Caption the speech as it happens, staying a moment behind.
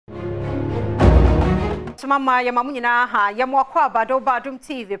Mama Yamamuna ha Yamwakwa Badom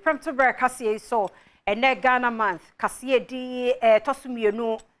TV Premtobre Kasee so and Ghana month Kasee di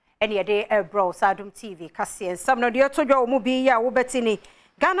Tosumienu any a day bro Adom TV Kasee and some no dear to your mubi ya wubetini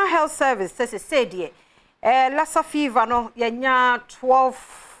Ghana Health Service says dear Lassa fever no yanya 12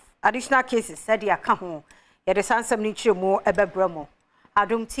 additional cases said ya kaho ya de sansam ni chimo ebebramo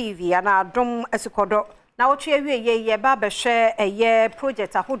Adom TV and Adom Esukodo na wotu ye ba be share a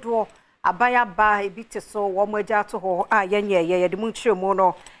project ahodo abaya ba ebite so wo moja to ho a yenye de munchiremu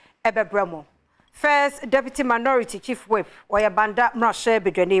no ebebramo First Deputy Minority Chief Whip oya banda mrashe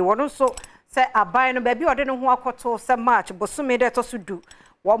bedwane wono so se abai no ba bi ode no ho akoto se march bosume de to so du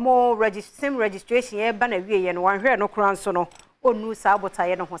wo mo registration ye ba na wie ye no wanhwe no kran so no onu sa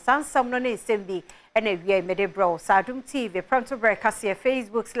abotaye no ho sansam no ne sembi ena wie mede bro Adom TV Premtobre Kasee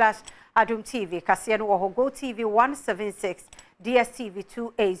Facebook/Adom TV Kasee no wo Go TV 176 DSTV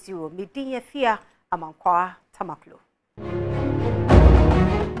 280 Midinye Fia Amankwa Tamaklo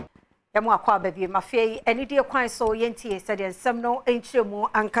Yamwa kwa baby mafia eni die kwan so yentie said ensem no enchiremu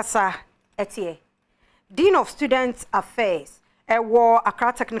ankasa etie Dean of Student Affairs ewo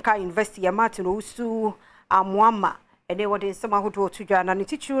Accra Technical University ya Martin Osu Amwama ene wode ensem ahodo tudwa na ne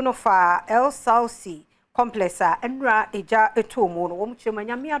tichu no fa El Sauci complex a enra eja etomo no wom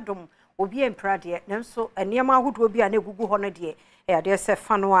chemanyame adom obi emprade nanso eniema ahodo bi a na egugu ho no de e de se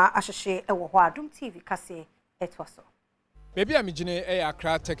fano a ahyehye ewo ho Adom TV Kasee etwaso Baby amigine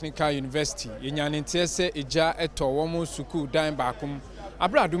Accra Technical University yenyane ntese eja eto womo school dan baakum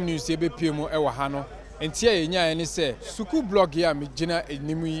abra Adom news ebepiem ewo ha no entia yenya ne se school blog ya amigina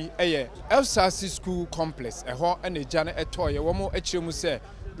enimu yi El Sauci school complex eho na eja na eto ye womo akiremu se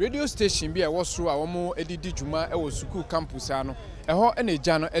radio station bi ewo so a womo edidi djuma ewo school campus ano eho na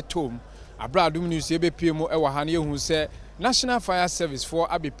eja no etom abra Adom news ebepiem ewo ha na yehu se National Fire Service for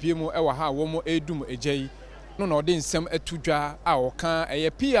abepiem ewo ha womo edum ejai no ode nsem atudwa a oka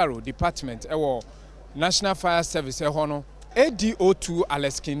PRO department ewo National Fire Service eho no ADO2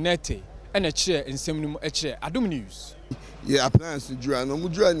 Aleskinete ena kire nsem num kire Adom news appliance dura no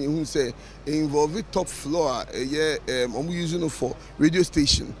mudura ni hu say involve top floor omu using for radio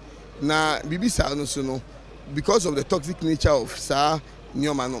station na BBC no so no because of the toxic nature of sa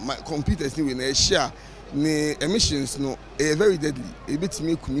nyoma no my computers ni we na share ni emissions no very deadly e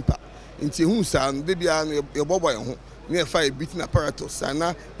betimi kunipa nti hu sa no de bia no ye bobo ye ho na fa e beating apparatus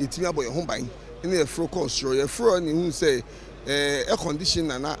ana yetimi aboye ho ban na ye fro control ye fro ni hu say air condition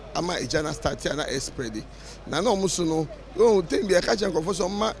na ama ejana start na air spread na no muso no o tem bia ka chen confo so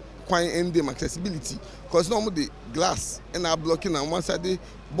ma kwan end accessibility cause no mo the glass na blocking na one side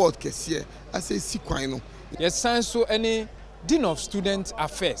board kese ase si kwan no yes san so any Dean of Student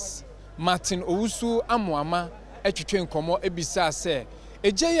Affairs Martin Owusu Amoama etwetwe nkomo ebisa se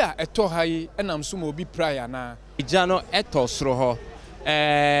eje ya eto hayi enam so mo obi prior na eja no eto soro ho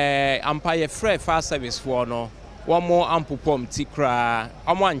ampaye free fire service for no womo ampopom tikra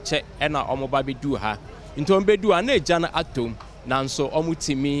omo anche na omo ba bedu ha ntom bedu na eja na atom nanso omo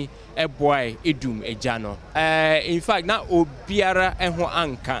timi eboy edum eja no in fact na obiara eho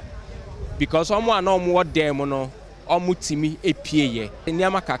anka because omo ana omo wodem no omo timi epieye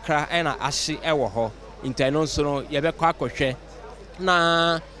niama kakra na ahye ewo ho inteno so no yebekọ akọhwe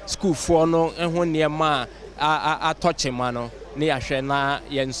na school for no eho niema a touch ma no ne yahwe na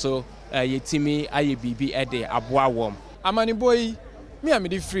yenso yetimi aye bibi ede aboa wom amani boy me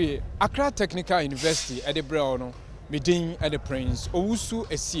amidi free Accra Technical University ede brel no medin ede Prince Owusu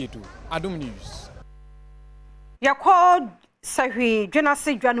Esiedu Adom news yakọ sahwi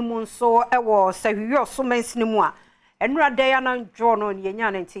dwenase dwanumu nso ewo sahwi oso mansinimu a enura dey na njo no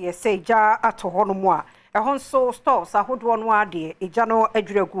yenya nti ye say ja ato hono mu a ehon so stores ahodo no ade eja no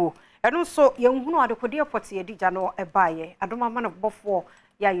adwuragu eno so yenhunu adekode apote ye dija no ebaye Adom ama no bofo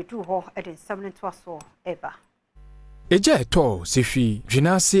ya yedu ho eden semnento aso eba eja eto sehwi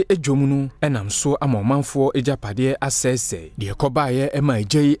dwinase edwomunu enam so amomanfo ejapade asese de ekobaye ema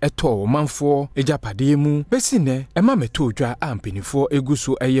ejei eto manfo ejapade mu besine ema metodwa ampenifo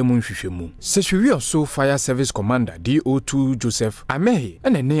eguso eyemu nhwehwemu sehwi oso Fire Service Commander DO2 Joseph Amehi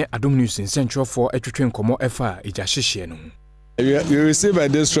enene Adom news central for etwetwe nkomo efa eja hyehye no you receive a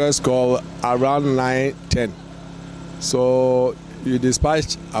distress call around 9:10 so you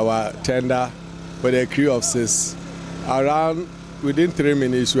dispatch our tender with a crew of 6 around within 3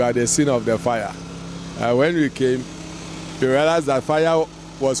 minutes we are at the scene of the fire. When we came, we realized that fire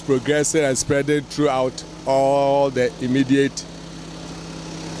was progressing and spreading throughout all the immediate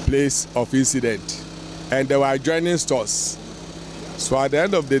place of incident, and there were adjoining stores. So at the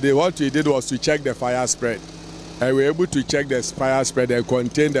end of the day, what we did was to check the fire spread, and we were able to check the fire spread and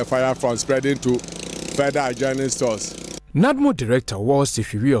contain the fire from spreading to further adjoining stores. Nadmo director was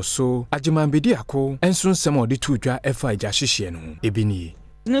Sefiri Oso, Ajimambedi Ako, ensun semo de tudwa efa eja hihye no ebini.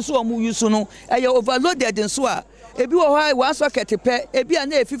 Nso omu yusu no eye overloaded nso a ebi wo high 1 socket pe ebi a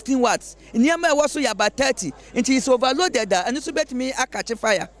na 15 watts niam e wo so ya ba 30 nti is overloaded a nso betimi akache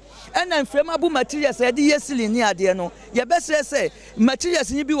fire and inflammable materials e de yesili ni ade no ye besere say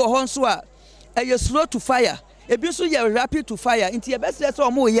materials ni bi wo ho nso a eye slow to fire ebi so ye rapid to fire nti ye besere say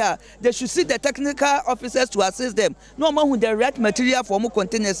omo ya they should see the technical officers to assist them no omo hu the right material for omo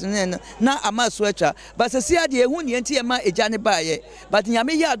containers na ama switcher but se ade ehu ni nti ye ma eja ne baaye but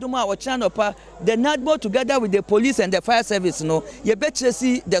nyame ye adom a wo channel pa the NADMO together with the police and the fire service no ye betre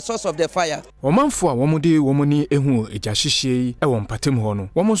see the source of the fire Omanfo a womode womoni ehu eja hihye e wo mpatem ho no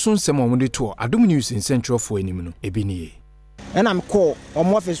womo so nsem womode to Adom News in Central for enim no ebini ena me call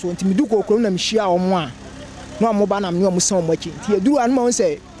omo office nti me du kokoro na me hia omo a no omo ba na me omo san omo achi nti eduru an ma won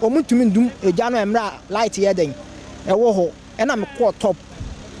say omo tumi ndum eja no emra light ye den e wo ho ena me call top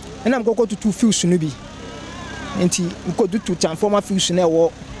ena me kokko tutu fuse no bi nti me ko tutu transformer fuse na e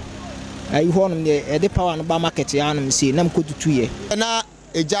wo ayi ho no me de power no ba market ya no me say na me ko tutu ye na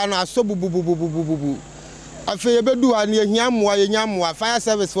eja no aso bubububububu afi ye bedu ha ne ye nyamoa fire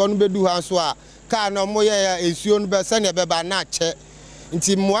service won bedu ha so a ka no mo ye ensuo no be se ne be ba na che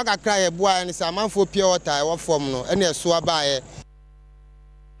nti mo kakra ye boa ne samanfo pure water e wo form no ene so aba ye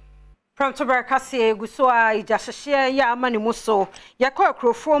Premtobre Kasee gusua ijashishie ya amani muso yakwa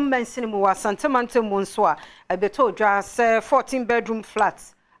akrofo mensini mu wasantemante mu nso a ebeto dwa se 14 bedroom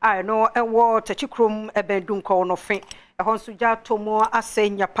flats I no ewo techikrom ebedun ko no fe ehon so ja tomo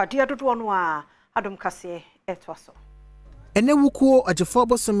asenya pade dodo no a Adom Kasee etwaso ene wukuo agefo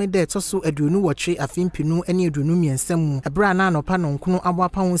bosome de toso aduonu wotwe afimpinu ene aduonu miensam ebra na anopa no nkono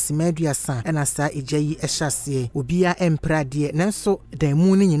aboapa ho sima aduasa ena saa ejayi ehyase obia emprade nanso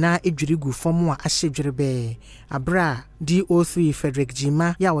danmu ne nyina edwiri gu fom a ahyedwirebe abra DO3 Frederick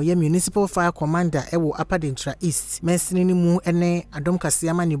Jima ya woye municipal fire commander ewo Apadentra East mensini ni mu ene Adom Kasee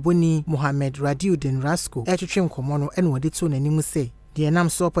amane boni Mohammed Radiudin Rasco etwetwe nkomo no ene wode to nanim se de nam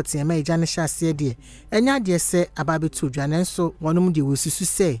so opoti ma eja ne hyase de enya de se ababetu dwane nso wonum de wosusu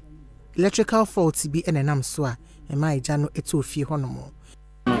se electrical fault bi enenam so a ma eja no eto ofie honomo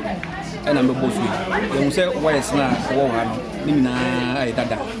ena me bosu ye mu se wires na wo ha no ni nyina ai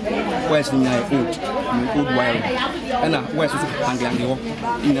dada wires ni ai old wire ena wires so angle ho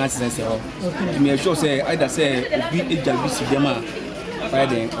nyina sense ho me sure say either say obi eja bi si dem a by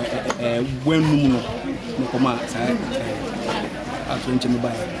the wenum no koma say atwenche me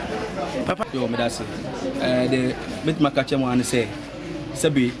buy papa yo me dase the bit makache mo an say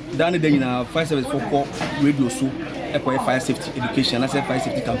sabi dan de nyina fire service for radio so e fire safety education and fire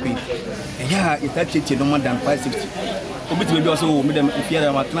safety campaign yeah it actually no more than fire safety obiti be also me dem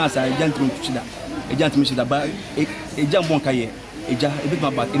fear ma class a gentleman chida ba e jambon kaye e ja e bit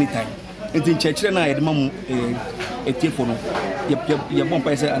ma back anytime entin chechire na ye de mamu etiefo no ye bon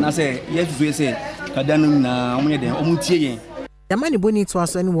pa say and say yes so say kadan na omo ye den omo tie yen Yamani boni to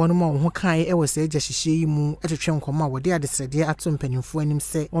aso ani wonu ma ho kan e wose eja hihye yi mu etwetwe nkoma wode adesrede ato mpanimfo anim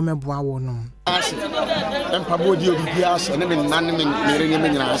se o meboa wonum empabo di obi ase ne nan me mere ne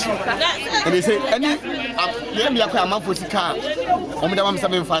nyina ase and say any ye me akwa amanfo sika o me da ma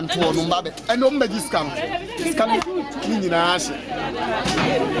msabe mfanto no mbabe ene o mbaji scam ni nyina ase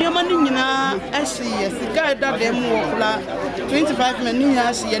yamani nyina ase sika da dem wo kula 25 men nyina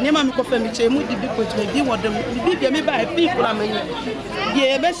ase ye ne ma me kofa me chemu di bi ko di wodem bi bi me ba fi kula me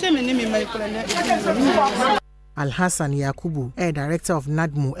ye be se me ni me mai kula na Alhassan Yakubu, director of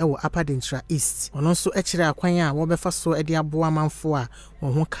NADMO ewo Apadentra East. Ono so ekire akwan a wo befa so e de aboa manfo a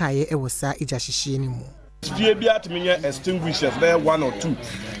wo ho kaaye ewo sa ijahihye ni mu. Fie bi atmenye extinguishers there 1 or 2.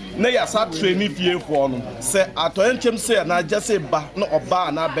 Na ya sa train fie fo no se atoyenchem se na jase ba na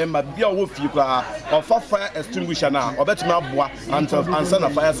oba na bemba bia wo fie kra of fire extinguisher na obetima aboa answer na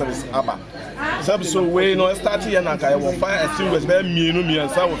fire service aba. So we no start here na kai wo fire extinguishers be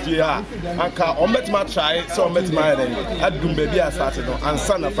miensa wo fie ha anka obetima try so obetima den adum be bia start no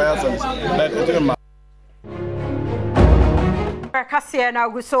answer na fire service na Kasee na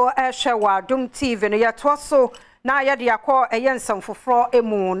guso ehwe Adom TV no yetwoso na yede yakọ ensam foforo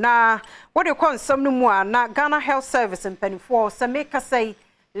emu na wode konsam no mu a na Ghana Health Service mpanifo se make say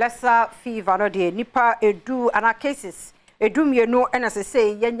lesser fever no de nipa edu ana cases edu mienu ena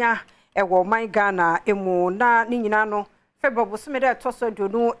se yenya ewo man Ghana emu na ni nyina no February so me de toso do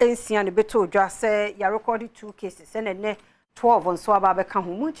no ensia ne beto dwa se ya record 2 cases ene 12 nso aba be ka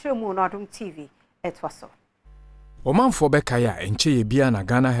ho mu kire mu na Adom TV etwaso Omanfo bekaya enche ye bia na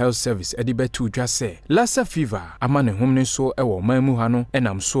Ghana Health Service edi betu dwa se Lassa fever ama ne homne so ewo mamu ha no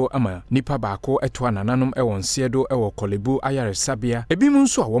enam so ama nipa baako eto anananom ewo nsiedo ewo Kolebu ayaresabia ebimu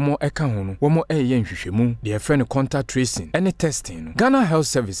nso a womo eka ho no womo eye nhwehwemu de efe ne contact tracing ene testing no Ghana Health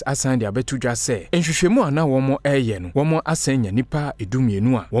Service asan de abetu dwa se nhwehwemu ana womo eye no womo asanya nipa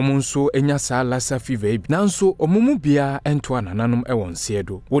edumienu a womo nso enya sa Lassa fever ebi nanso omumu bia ento anananom ewo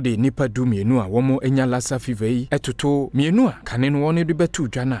nsiedo wode nipa dumienu a womo enya Lassa fever yi toto mienu a kane no woni de betu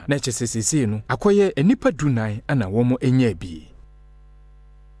dwana na chesesese no akoye enipa dunan ana womo enya bi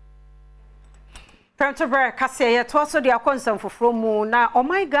Premtobre Kasee ye to so de akonsam foforo mu na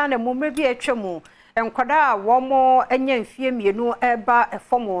oman Ghana mu mrebi atwemu enkwada a womo enya mfie mienu eba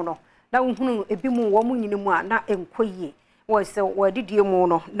efomo no na uhunu ebimu womo nyinimu a na enkoye wo se wadidie mu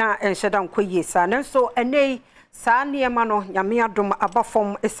no na enhyeda enkoye sa nanso enei saa niema no nyame adom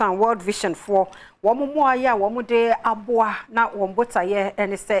abafom esan World Vision for womo aya womo de aboa na wombotaye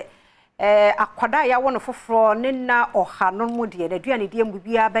ene se akwada ya wono foforo ne na oha no mu de na duane de mu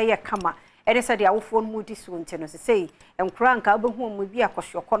bia ba ye kama ene se de awofo mu di so nte no se sei enkura nka obehu mu bia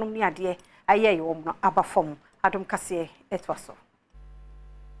kwhyokonom ne ade aye ye womo abafom Adom Kasee etwaso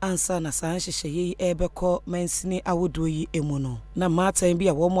ansa na san hyehyeye ebeko mansini awodo yi emuno na matan bi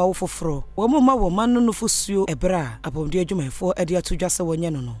a wo mo awofoforo wo mo ma wo manu no fosuo ebra abomde adwumanfo ade atodwase wonye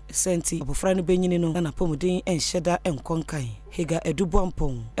no no senti abofra no benyini no na pomuden enhyeda enkonkan hega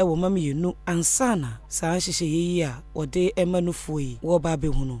edubompon ewo mamiyenu ansa na san hyehyeye a wode emanufuo yi wo ba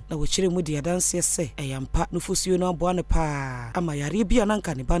behunu na wo kyere mu de adanse se eyampa no fosuo no aboa ne pa ama yare bia na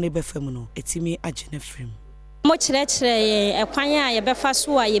nka ne ba ne befam no etimi agene frim mo kyerɛkyerɛ ekwan a yɛbɛfa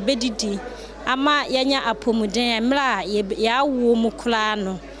so a yɛbɛdidi ama yɛnya apomuden emra yɛawo mu kula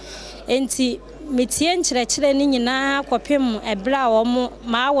no enti metie nkyerɛkyerɛ ne nyinaa kɔpem ebra wo mo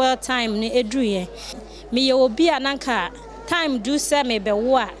ma well time ne eduye me ye obi ananka time do se me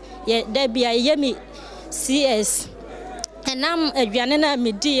bewo a ye da bia ye mi CS enam aduane na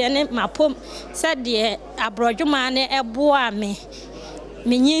medi ne mapom sɛdeɛ abrɔdwuma ne ɛboa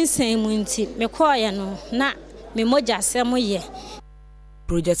me nyinsen mu nti me kɔɔyɛ no na me moja sɛm ye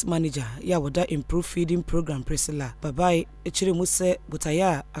project manager ya woda improve feeding program Priscilla babai echire mu se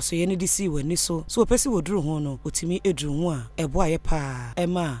butaya asoye ne disi wani so opesi woduru ho no otimi eduru ho a ebo aye pa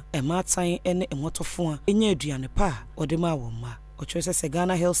ema tan ene emotofo a enya aduane pa ode ma wo ma ochwese se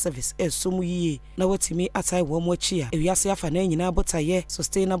Ghana Health Service esomu yiye na watimi atai wo mo achi a ewiase afa na nyina butaye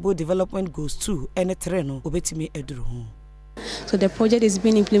sustainable development goals 2 ene 3 no obetimi eduru ho. So the project is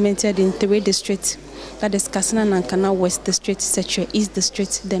being implemented in 3 districts, that is Kassina and Nankana West District, Setre East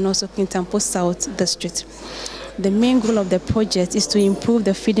District, then also Kintampo South District. The main goal of the project is to improve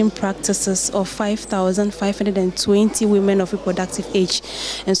the feeding practices of 5,520 women of reproductive age.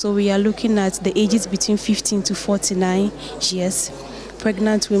 And so we are looking at the ages between 15 to 49 years,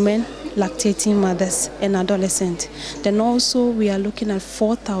 pregnant women, lactating mothers, and adolescents. Then also we are looking at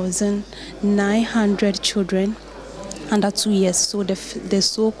 4,900 children under 2 years, so the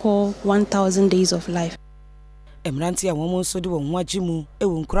so-called 1,000 days of life. Emranti a womo so de won wagimu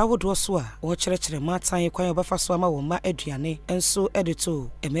ewu nkura wodo so a wo kyerɛkyerɛ matan kwan obafa so ama wo ma aduane enso edito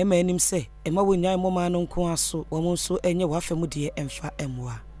emema anim se ema wonyan moma no nko aso womo so enye wafam de emfa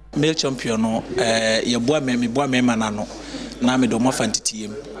emwa male champion no ye boa me ma na no na me do mo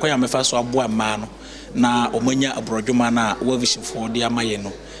fantitiem kwan amefa so aboa ma no na omanya abrodwuma na wo vision for de amaye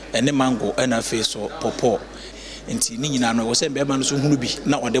no ene mango ena fe so popo nti ni nyina no wo se be ma no so hunu bi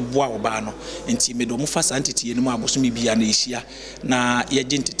na ode boa wo ba no nti me do mu fa santitiye no aboso mi bia na ehia na ye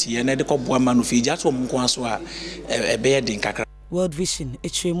gentitiye na de ko boa ma no fe gya to mo nko aso a ebe ye din kakra. World Vision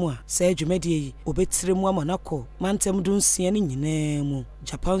echwemu a sa adwumadie yi obetire mu amanako mantem do nsia ni nyina mu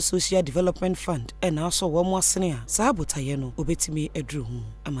Japan Social Development Fund ena aso wo mo asene a sa abotaye no obetimi aduru hu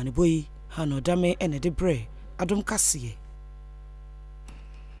amaneboyi hanodame ene de bre Adom Kasee.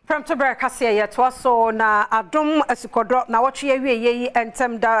 Premtobre Kasee ye to so na Adom asikodo na wotwe ye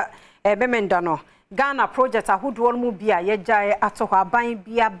entem da memenda no Ghana project ahodo mu bia ye gyae ato hɔ aban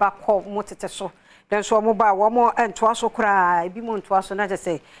bia bakɔ motete so den so mo ba wo mo ento aso kra ebi mo ento aso na je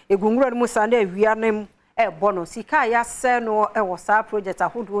se egungura mu sa na awianem ebo no sika ya se no wo sa project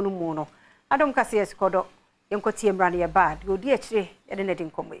ahodo no mu no Adom Kasee asikodo yenkotie mra ne ye ba de odi akire ye de ne din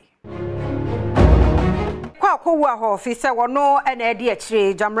komo yi kwa akowu aho fi se wono ena edi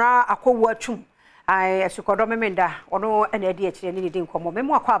akire jamra akowu atwum ai asikodo memenda wono ena edi akire ne din komo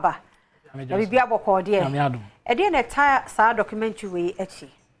memo akwaba na bibia bokọ de edi na ta sa documentary we achi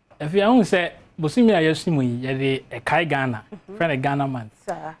efi ahun se bosimi ayesimu yi ye de ekai Ghana friend Ghana man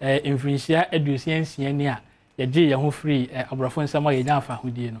influencia edusiansia ni a ye je ye ho free abrafo nsama ye nyafa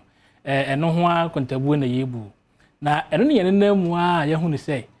hodie no eno ho a kontabuo na yebu na eno ne yene na mu a ye hu ne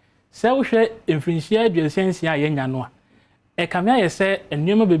sei se wo hwe mfinhia aduansia a ye nya no a e kamia ye se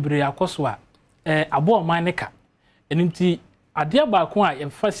ennuema bebre akoso a abo oman ne ka enimti ade baako a ye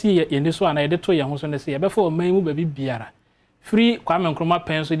fasi ye ne so ana ye de to ye ho so ne se ye be fa oman mu ba bibiara free Kwame Nkrumah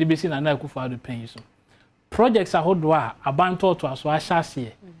pen so de besi na na Akufo-Addo pen so projects ahodo a aban to aso a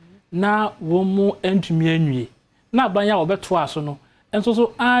hyase na wo mu entumi anwie na aban ya obeto aso no enso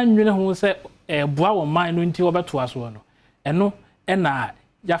so anwene ho se boa wo man no nti obeto aso no eno na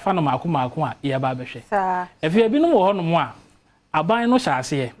ya fa no maako a ye ba behwe efi bi no wo no mo a aban no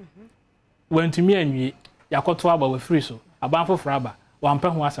hyase wantumi anwie yakoto aba we free so aban foforo aba wampa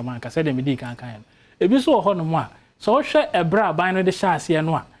ho asema nka se de medi kan ebi so wo no mo a so hwe ebra aban no de hyase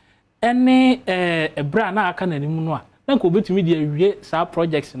no a ene ebra na aka nanim no a na ko betumi de awie sa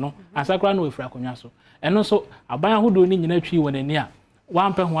projects no asakra no wefra konwa so eno so aban ahodo ni nyina twi wonani a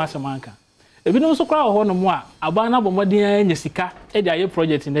wampa ho asema nka ebi no so kra ho no mo a aban na bomodin anya sika e de aye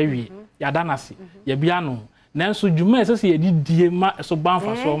project na wie ya danase ya bia no nanso dwuma esese ye didie ma so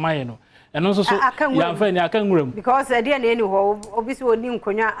banfa so maye no eno so ya fa ni aka nwuram because ade na eni ho obisi oni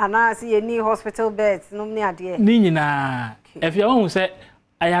nkonwa anase ye ni hospital beds no ni ade ni nyina efia wo hu se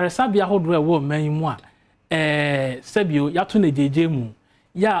ayaresa bia hodo e wo man mu a sabio yato na jeje mu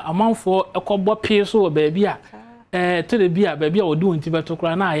ya amanfo ekobọ pie so baabi a telebi a baabi a wodi wonti beto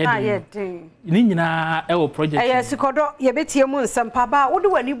kra na aye de ni nyina e wo project sikodo ye betie mu nsampa ba wodi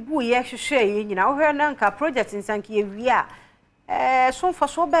wani bu ye hwehwe ye nyina wo hwe na nka project nsanke ye wi a so mfa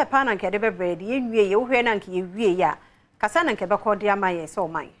so ba pa na nke de bebrede ye nwie ye wo hwe na nke ye wie ya kasa na nke be ko de amaye so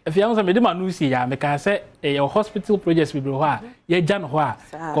man efia nsa me de ma no si ya me ka se your hospital projects bibro ho a ye gya no ho a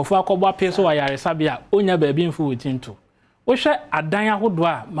kofo akọbọ apie so wa yare sabia onya ba bi mfu wotinto wo hwe adan ahodo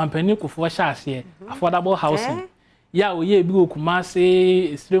a mampani kofo hye ase affordable housing ya oye bi okuma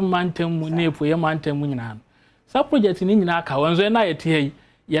se stream mountain mu na epoye mountain mu nyina no sa project ni nyina aka wanzo na ye tie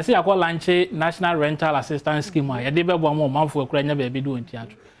ye se yakọ lanche national rental assistance scheme a ye de bebo mo manfo akura nya ba bi do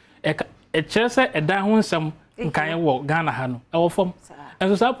ntiato e kyerese edan ho nsem nkan wo Ghana ha no e wo fom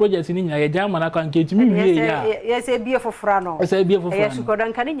enso sa project ni nyina ye gya mana kan ketimi wie ya ye se bie fofora no se bie fofora ye sukodo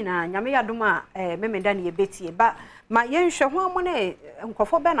nkan ni nyina nyame yadom a memenda ne ye betie ba ma ye nhwe ho amo ne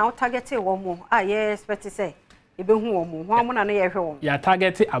nkofo be na o target wo mo a ye expect say ebe hu wo mo ho amo na ne ye hwe wo ya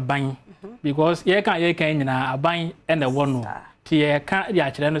target aban because ye kan nyina aban e na wo no ti ye kan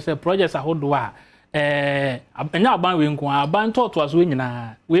ya kire no say projects ahodo a anya aban we nko aban to aso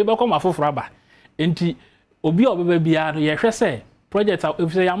nyina we be koma foforo aba enti obi obebe bia no ye hwe say project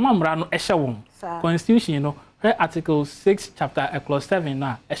if say amamra no ehye won constitution no article 6 chapter clause 7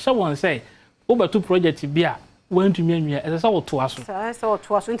 na ehye won say obetu project bia wantumi anwia ese so to aso so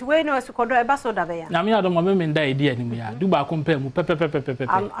to aso nti we no esikodo eba so da be ya na me adom ma me nda edi anim ya du ba kompa mu pepepepepepe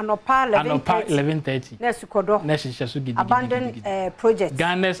anopa 11:30 na esikodo na hihye so gidi abandoned project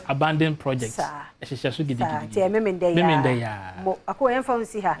Ghana's abandoned projects hihye so gidi ti me nda ya mo akọ en fa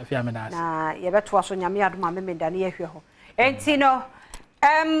nsi ha na ye beto aso nyame adom ma me nda na ye hwe ho enti no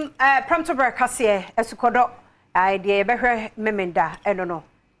Premtobre Kasee esikodo idea ye behwe me nda eno no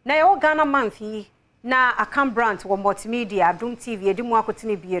na ye Ghana month yi na akam brand wo multimedia Adom TV edimu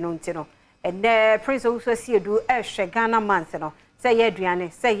akotene bie no ntino ene Prince also see edu ehwe Ghana month no say ye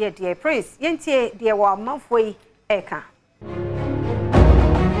aduane say ye de Prince yentie de wo amanfo yi eka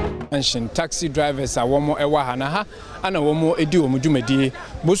mention taxi drivers a womo ewa ha na ha ana womo edi womo dwumadi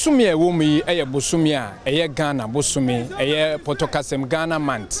bosumi e womo yi eye bosumi a eye Ghana bosumi eye potokasem Ghana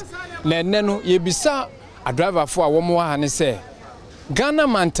month na ene no ye bisa a driver fo a womo ha ne say Ghana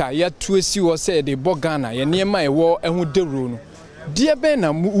manta ya tuesi wo se de bo Ghana ye niema ewo ehu dewro no die be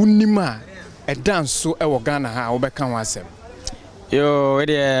na unima e danso e wo Ghana ha wo be kan wasem yo we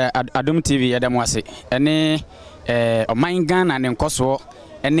de Adom TV ya dem wase ene oman Ghana ne nkoso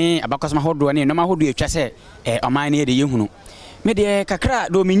ene abakosma hodo ne no ma hodo etwa se oman ne de yehunu me de kakra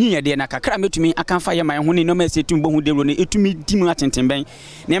do menyi de na kakra metumi akanfa ye man ho ne no ma se tum bo hu dewro ne etumi dimu atentemben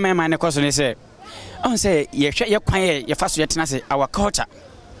ne man ne koso ne se on say ye hwe ye kwan ye fa so ye tena se our culture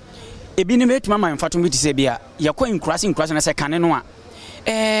ebi ne metuma man fatum bi ti se bia ye kwan inkurase na se kane no a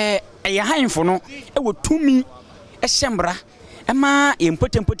ye hanfo no e wo tumi e hyembra e ma ye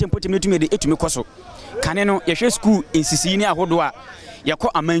mpotempotem metumi de etumi koso kane no ye hwe school insisi ni ahodo a ye kɔ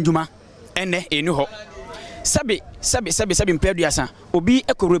amanjuma ene enu ho sabi mpeduasa obi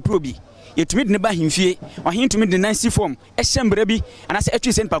ekorepro bi yɛtumi de ne ba hemfie ɔhen tumi de nansi form ɛhyɛ mbra bi anasɛ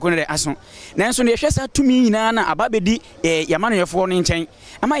atwi sɛ nipa ko no dɛ aso nanso no yɛhwɛ saa tumi nyinaa na aba bɛdi yɛma no yɛfoɔ no nkyɛn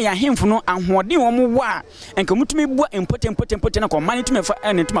ama yɛ ahemfo no ahoɔden wɔ mo wɔ a ɛnka mutumi bua mpote na kɔma ne tumi fa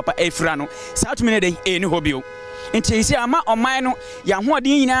ɛne ntoma pa ɛfira no saa tumi no dɛ ɛni hɔ bio nti sɛ ama ɔman no yɛ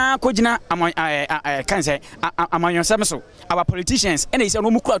ahoɔden nyinaa kɔgyina kan sɛ amanyɔsɛm so our politicians ɛna yɛ sɛ no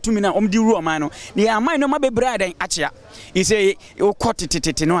ɔmu kura tumi no a ɔmde wuru ɔman no na yɛ aman no ma bɛbrɛ adɛn akyea yɛ sɛ wokɔ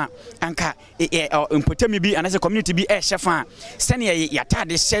tetete no a anka mpotami bi anasɛ community bi ɛhyɛ fa a sɛneɛ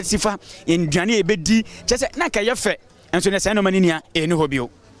yɛatade hyɛ sifa nduane yɛbɛdi kyɛ sɛ na nka yɛfɛ nso ne sɛ nɔma no nia ɛni hɔ bio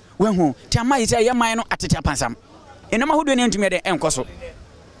wahu nti ama yɛ sɛ yɛ man no atete apansam ɛnɔma ahodoɔ ne ntumi yɛ dɛ ɛnkɔ so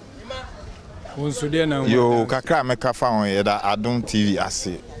yo kakra meka fa on yeda Adom TV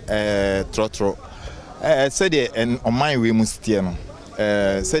ase trotro said the on my way mustie no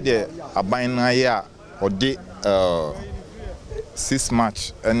said the aban na ya ode 6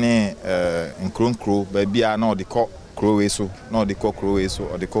 match ene nkronkro ba bia na ode kɔ kroweso na ode kɔ kroweso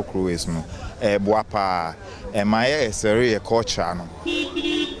ode kɔ kroweso no boa pa ma ye sere ye culture no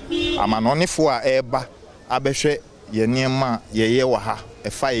amanonefo a eba abehwe ye niema ye ye wa ha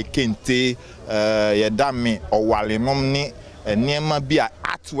efa ye kente ye dame owalenom ni niema bi a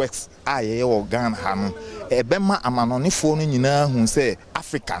artworks a ye wo Ghana ha no ebema amanonefo no nyina hu se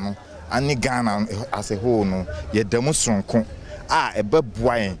Africa no ani Ghana as a whole no ye damu sonko a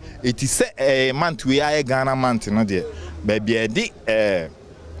ebeboa en eti se month we aye Ghana month no de ba bia di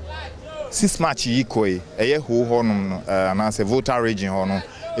 6 match yi koi eye ho honum no na se voter region ho no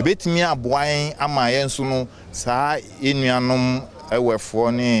ebetimi aboa en ama ye nso no saa enuanom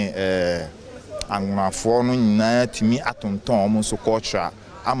ewefo ne anwafo no nyina timi atonton omo so culture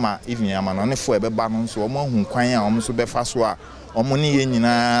ama even amanonefo ebeba no nso omo hu kwan a omo so befa so a omo ne ye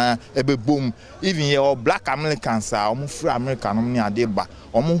nyina ebebom even ye black Americans a omo free Americanom ne adeba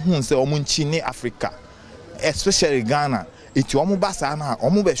omo hu se omo nchi ne Africa especially Ghana eti omo basa na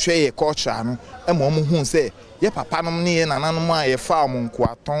omo be hwe ye culture no e ma omo hu se ye papa nom ne ye nananom a ye fa omo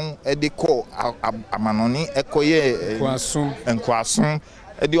nkoaton e de ko amanoni ekoye nkoason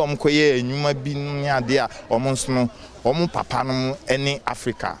e de omo koye enwuma bi ne ade a omo nso no omo papa nom ene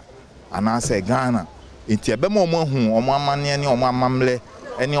Africa anase Ghana eti ebe ma omo hu omo amane ne omo amamle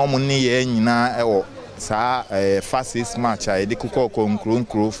ene omo ne ye nyina ewo saa fast match a e de kokoko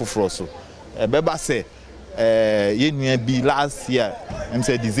nkro foforo so ebe ba se ye nua bi last year em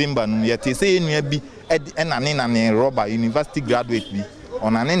say December no ye te say ye nua bi enane na ne rubber university graduate bi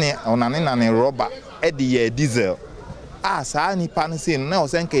onane na ne rubber e de ye diesel saa nipa no say na o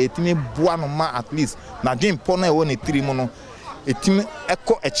senka etimi boa no ma at least na dream po na e wo ne tiri mu no etimi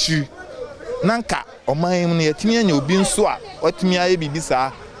ekọ echi nanka oman mu no etimi anya obi nso a otimi aye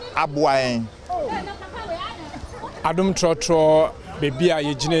bibisa aboa en Adom trotro baby a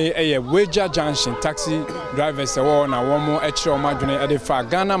yegine eye Wager Junction taxi drivers ewo na womo ekire omadwene e de fa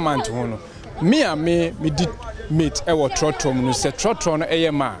Ghana month ho no me di mate ewo trotro mu no se trotro no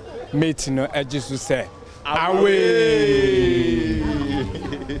eye ma mate no ejisu se awe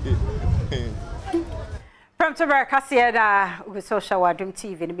Premtobre Kasee da we social Adom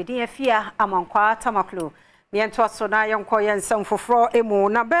TV ni medin afia amankwa tamaklo me ento so na yenko yensam foforo emu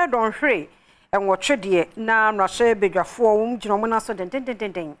na bedon hwe enwotwede na nrahye bedwafo wum gino mo na so den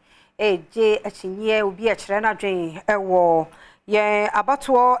je achinye obi a kire na dwen ewo ye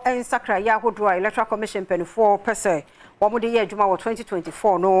abato ensakra ya hodo electoral commission penifo pese wo de ye adwuma wo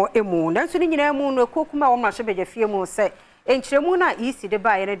 2024 no emu nanso ni nyina emu no kokuma wo nrahye bedwafie mu se enkyeremu na isi de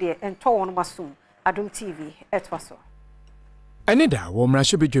ba ye ne de ento wo no masum Adom TV etwaso Ene da wo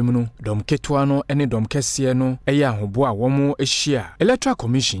mrahye bedwam no dom ketwa no ene dom kese no eye ahobo a wo mo ehia electoral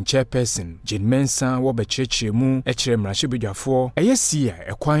commission chairperson Jane Mensa wo be kyerɛkyerɛmu ekire mrahye bedwafo eye sia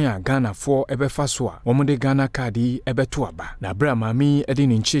ekwan a Ghana fo ebefa so a wo mo de Ghana card ebeto aba na bra mami ede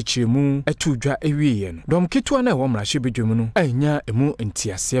ne kyerɛkyerɛmu etudwa ewiye no dom ketwa na wo mrahye bedwam no anya emu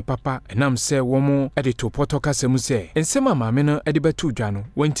ntiase papa enam se wo mo ede to poto kasem se ensema mami no ede betudwa no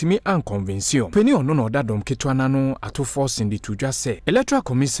wantimi unconvention peni ono no da dom ketwa na no ato force ndi tudwa se electoral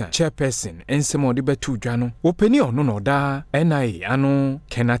commission chairperson ensem odi betudwa no openi ono no da NIA ano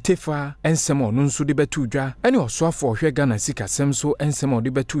kenatefa ensem ono nso di betudwa ene osoafo ohwe Ghana sikasem so ensem odi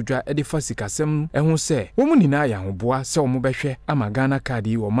betudwa edi fa sikasem ehu se wo mu nina ya hoboa se wo mu behwe ama Ghana card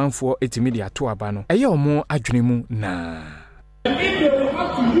yi wo manfo etimi di ato aba no eye omo adwene mu na if they will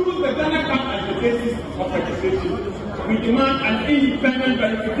have to use the Ghana card as the basis of registration, we demand an independent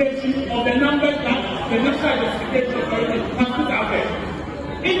verification of the numbers that the National Identification Authority has put out there.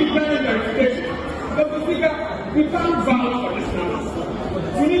 Independent verification. But we can't vouch for these numbers.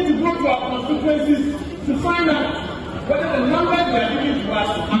 We need to go to our constituencies to find out whether the numbers they are giving to us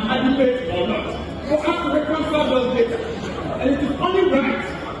are adequate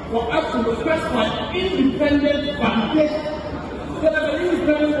for an independent validation. So that the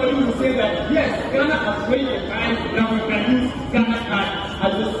independent body will say that yes, Ghana has made the time that we can use Ghana card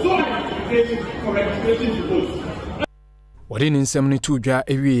as a sole identification for registration to vote. Wadi ni nsɛm ne to dwa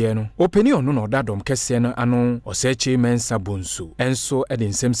ewie no openi ɔno na Adom Kasee no ano ɔsɛkye mensa bonsu enso ɛde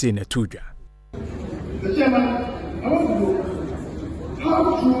nsɛm sei na to dwa. The chairman, I want to know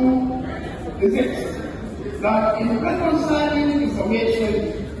how true is it that in reconciling information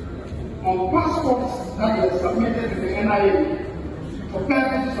on passports that were submitted to the NIA for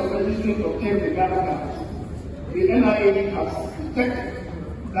purposes of registering to obtain the Ghana card, the NIA has detected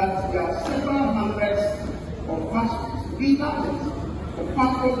that there are several hundreds of passports, thousands of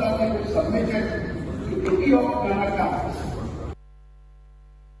passports that were submitted to procure Ghana cards.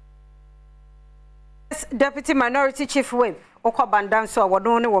 Deputy Minority Chief Whip Okobandan so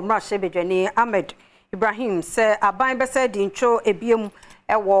wadone wo mrahye bedwani Ahmed Ibrahim say aban bese dincho ebiem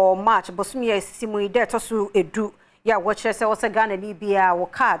ewo March bosumi esimu ide tosu edu ya watch say wo se Ghana ni bia wo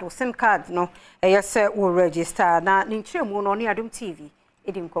card wo SIM card no eyese wo register na ninchemu no ne Adom TV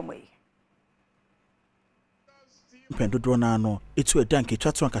edim komoyi Premtobre no etu edanke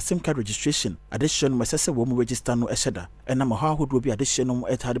twatwa ka SIM card registration addition masese wo mu register no eheda ena ma ahodo bi addition no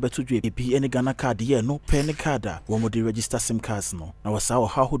etade betudwe ebi ene Ghana card ye no pen card wo mu de register SIM cards no na wasa wo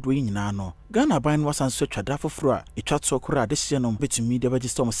ahodo yi nyina no Ghana ban wasanso twada foforo a etwatwa kora addition no betumi de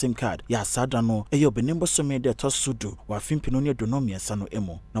register mo SIM card ya sada no eyo benimbo some de tosudu wa fimpino ne donomia sa no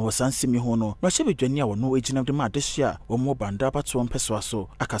emo na wasansi mi ho no na hyebedwani a wo no ejina de ma addition wo mu banda pato mpeso so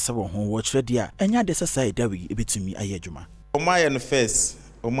akasa wo ho wo kyerɛ dia enya de sesa edawi ebetumi ayejuma Omaya no first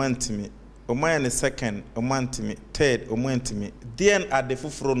omantimi omaya no second omantimi third omantimi then at the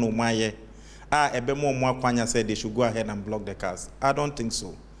fufuro no maye ebemo omo akwanya said they should go ahead and block the cars. I don't think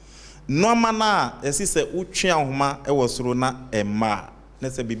so. Normal na esi se utwe ahoma ewosoro na emma na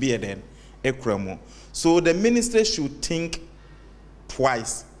se bibi eden ekramo. So the ministry should think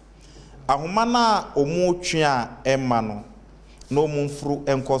twice. Ahoma na omo utwe a emma no mumfru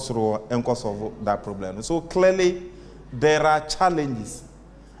enkosolve that problem. So clearly there are challenges.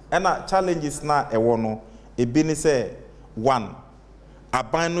 And challenges na ewono ebini say 1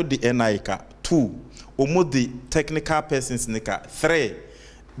 abano the NICA, 2 omo the technical persons nika, 3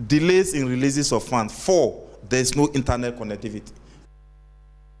 delays in releases of funds, 4 there is no internet connectivity.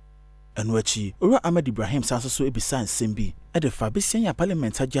 Enwachi Ora Ahmed Ibrahim saso ebisa nsɛm bi edefa besian ya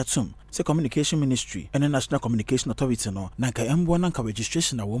parliament agiatum se communication ministry and national communication authority no nanka embo nanka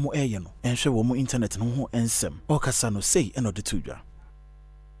registration na wo mu eye no enhwe wo mu internet no ho ensem okasa no sei eno de tudwa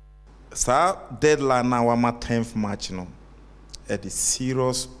sa deadline na wa ma 10th March no the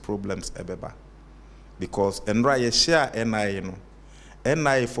serious problems ebeba because enra ye share NIA no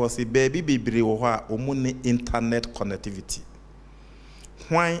NIA for si baby bibiri wo ho a omu ne internet connectivity.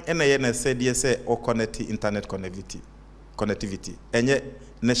 Why NIA said yes or connect internet connectivity and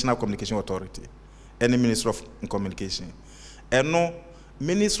National Communication Authority any Minister of Communication and no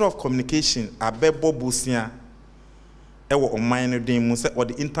Minister of Communication abebo busia ewo omine dem mu or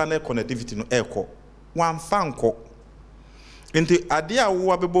the internet connectivity no eko wan fanko into adia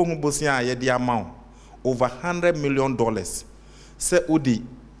wo abebo hu busia ye the amount over $100 million say udi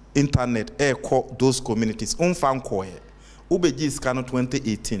internet eko those communities fanko e Ubeji Scano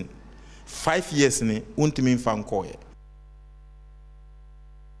 2018. 5 years ni untimi mfankoye.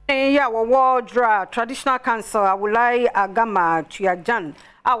 Yeah, wo dra traditional council awulai agama tuyajan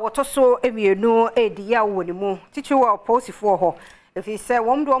a wotoso emienu edi ya woni mu tichi wa oposifo ho efi se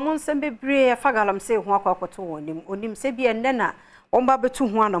womdo mo nsem bebre afagalam se ho akwakoto wonim onim se bi enne na womba betu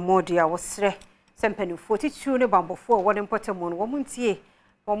ho anamodi a wosre sempanifo tichi ne bambofo woni mpotemo no womuntie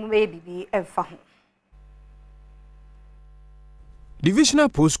womu me bibi emfa ho. Divisional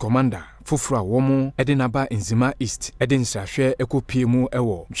Post Commander Fufra Womo Edinaba Nzima East Edinsahwe ekopie mu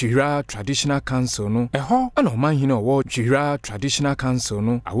ewo Jira Traditional Council no eho ana omanhine owo Jira Traditional Council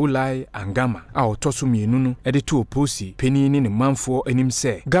no awulai angama a otoso mienu no edeto oposi penini ne manfo anim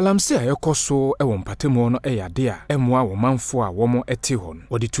se galamse a yekoso ewo mpatemo no eyade a emoa wo manfo a womo ete ho no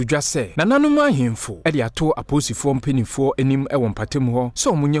odi tudwa se nananom ahemfo ede ato aposifo mpenifo anim ewo mpatemo ho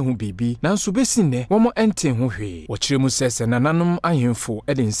so omunye hu bibi nanso besine womo ente ho hwe wo kiremu se nananom ahemfo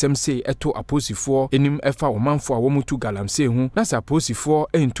ede nsem se eto aposifo enim efa omanfo a womutu galamse hu na sa aposifo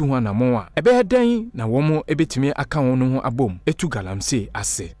entu hu anamo a ebehedan na womo ebetimi aka ho no ho abom etu galamse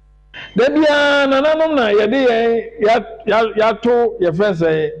ase Debia nananom na yede ya to ye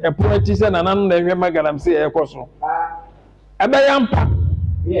fense e poeti se nananom na hwe magalamse e koso ebeyampa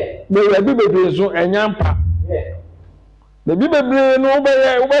be yabi bebre so enyampa be bebre no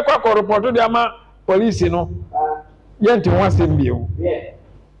ube kwa report de ama police no yenti wasem bio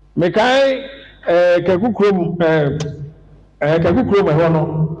mekai kakukrom kakukrom ho no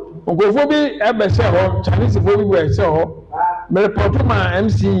ogofo bi ebese ho Chinese fo bi ebese ho me report ma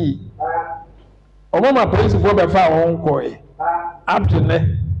MCE omama police fo be fa ho nkoe up to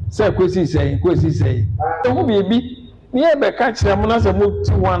ne say kwesi say ehu bi ni ebe ka kire mo na se mo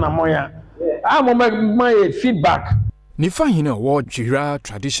ti one amoya mo my feedback Nifa hine wo Jira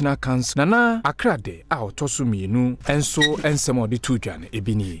Traditional Council Nana Akrade a otoso mienu enso ensemo de tudwane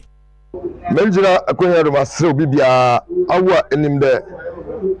ebini Menjira akohero masre bibia awa enim de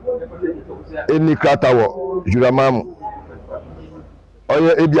eni krata wo Juramamu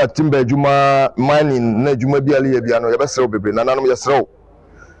oye ebi atimba adwuma mining na adwuma bia le bia no ye besrew bebre nananom ye srew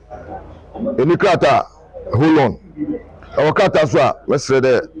eni krata hold on awakata so a mesre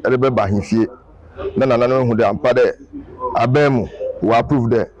de erebe ba hifie na nananom hu de ampa de abemu we approve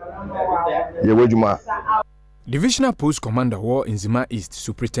there ye wajuma Divisional Post Commander War in Zima East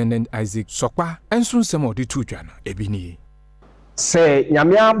Superintendent Isaac Sokpa enso nsemo de tudwa no ebini se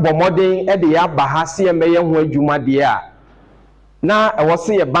nyamia bomoden e de ya bahase emeye ho adwuma de a na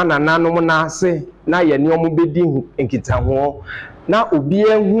ewose ye banananom na ase na ye ne omo bedi nkita ho na obi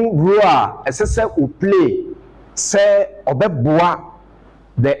ehu ro a esese o play se obeboa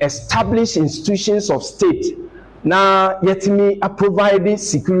the established institutions of state na yetimi a provide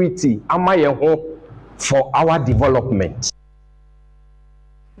security amaye ho for our development.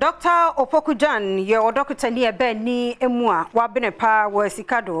 Dr. Opokujan, your doctor near Benny Emua, Wabinepa, was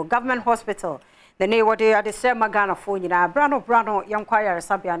Sikado, Government Hospital. The name what they are the same Magana phone, Brano, young choir,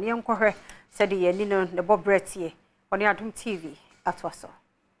 Sabian, young choir, said the Nino, the Bob Brettier, on the Adom TV, at Wasso.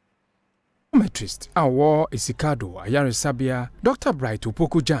 Metrist awo Isikado ayare sabia Dr. Bright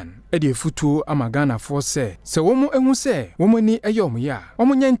Opokujan edi futu amagana for se womo ehu se womo ni eyom ya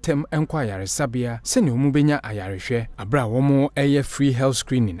womo nyentem enkwa ayare sabia se ne womo benya ayare hwe abra womo eye free health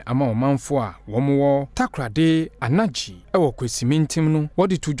screening ama omanfo a womo wo takrade anaji ewo kwesimintim no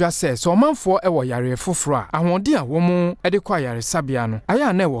wodi tudwa se omanfo ewo yare foforo a ahode a womo edi kwa ayare sabia no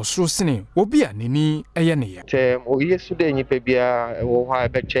aya na ewo soro sene obi a neni eye ne ya tem o yesu de nyipa bia ewo ha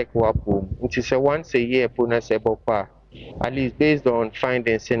be check wapo nti say once a year puna say bopa at least based on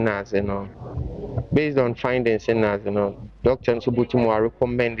findings in us doctor Nsubutumu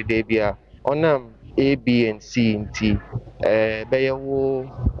recommend the bia onam A, B and C nti beyewo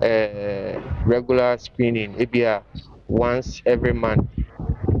regular screening ebia once every month,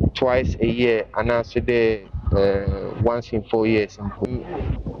 twice a year, and also the once in 4 years.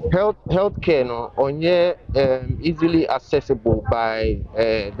 Healthcare no onye easily accessible by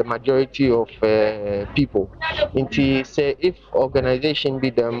the majority of people. Inti say if organization be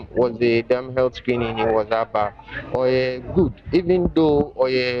them was the health screening it was about or good, even though or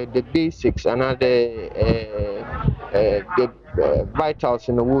the basics and the vitals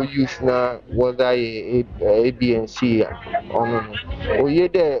in the whole use now was A, B and C on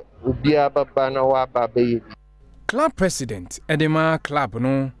oyede ubia baba na wa baba. Club President Edema Club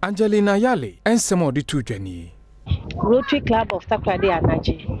no Angelina Yale ensemo de tudwani Rotary Club of Takrade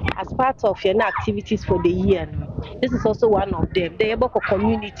Anaji as part of your activities for the year. This is also one of them. The Eboco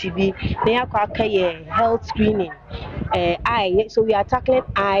community they have health screening. So we are tackling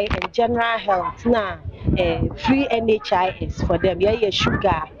eye and general health now. Free NHIS for them. Yeah,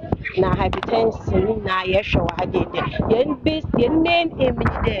 sugar, now hypertension, now yeah, show your main aim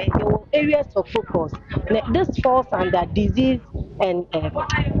there, your areas of focus. This falls under disease and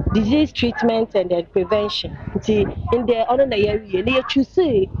disease treatment and prevention. In the other area, they choose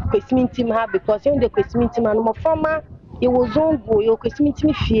Kwesimin team because in the Kwesimin team and more former. It was on go, you Kwesimin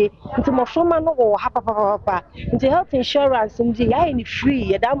me fee, into more former no papa. Into health insurance, and the eye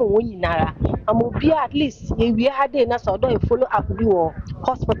free, a dam winning nara. And will be at least we had a nurse or follow up you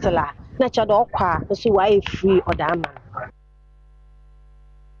hospital, natural dog, so why free or damn.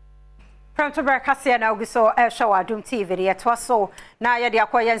 Premtobre Kasee na ogiso show Adom TV de etwaso na ye de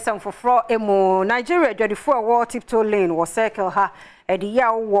akoye nsem foforo emu Nigeria 24 war tiptoe lane wo circle ha de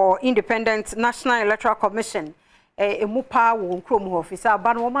ya wo Independent National Electoral Commission emu pa wo nkrom office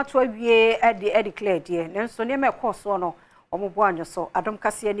aba no mato awie e declare de nenso ne me koso no omobo anyoso Adom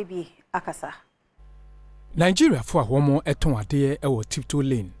Kasee ni bi akasa Nigeria for womo eton ade ewo tiptoe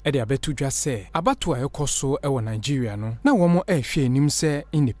lane de abetudwa se abato ekoso ewo Nigeria no na womo ehwe enim se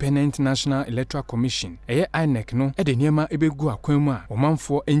Independent National Electoral Commission INEC no de niema ebegu akwan mu a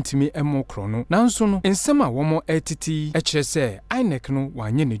omanfo entimi emokro no nanso no ensema womo etiti ekire se INEC no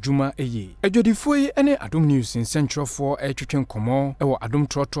wanye nedwuma eye adwodifo yi ene Adom News in Central for etwetwen komo ewo Adom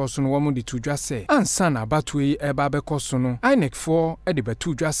trotro so no womo de tudwa se ansa na abato yi eba bekoso no INEC for de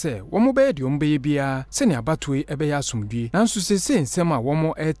betudwa se womo be de ombe bia se abatoi ebeya asomdue nanso sese nsem a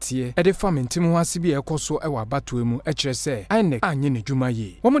womo etie ede fa mentim ho ase bi ekoso ewa abatoi mu ekire se INEC anye ne dwuma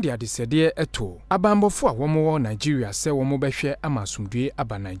ye womo de adesede eto abambofo a womo wo Nigeria se womo behwe ama asomdue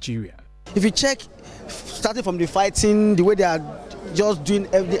aba Nigeria. If you check starting from the fighting, the way they are just doing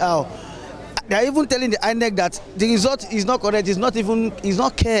everything out, they are even telling the INEC that the result is not correct, is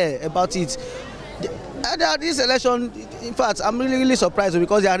not care about it. This election, in fact, I'm really surprised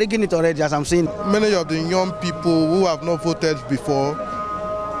because they are rigging it already, as I'm saying. Many of the young people who have not voted before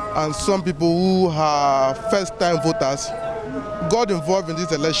and some people who are first-time voters got involved in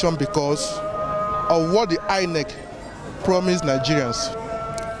this election because of what the INEC promised Nigerians.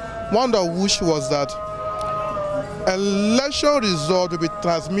 One of which was that election result will be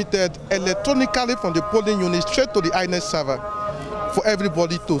transmitted electronically from the polling unit straight to the INEC server for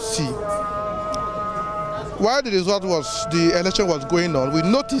everybody to see. While the election was going on, we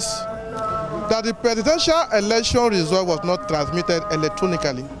noticed that the presidential election result was not transmitted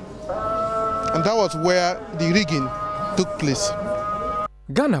electronically, and that was where the rigging took place.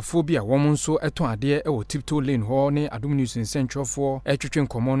 Ghana phobia woman so eton ade e wo tiptoe lane ho ne Adom News Central for etwetwe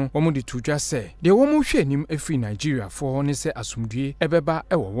nkomo no womo de tudwa se de womo hwe nim efi Nigeria for ne se asomdue ebeba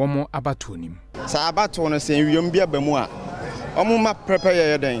e wo womo abato nim sa abato no se wiom bia bamu a omo ma prepare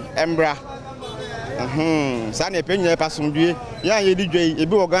ye den embra sa ne penya pasomdue ya ye di dwei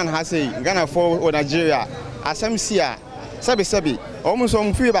ebi wo Ghana ha sei Ghana for Nigeria asem si a sabi omo so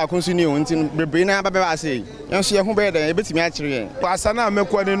mfi ba konsu ni o ntin bebre na ba ba sei yanso ye ho be den ebetimi a kire yen asana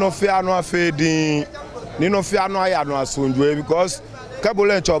amekwa ni no fia no afedin ni no fia no aya no asonjwe because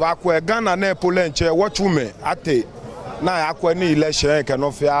kabule ncho ba kwa Ghana na pole nche wochume ate na akwa ni election ke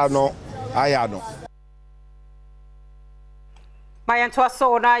no fia no aya no Mayanto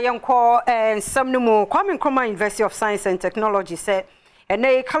so na yenko nsam no mu Kwame Nkrumah University of Science and Technology say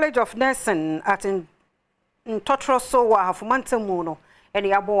ene College of Nursing at Ntotro so wa hafumantamu no ene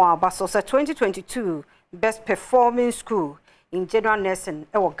yabo abaso say 2022 best performing school in general nursing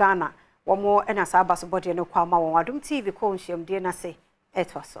e wo Ghana womo ena sa abaso body no kwama won Adom TV ko nhiem de na say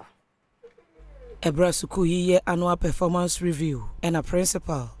etwaso Ebra suku ye annual performance review and a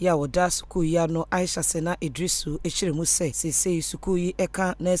principal ya woda suku ya no Aisha Sena Idrisu echiremu say suku yi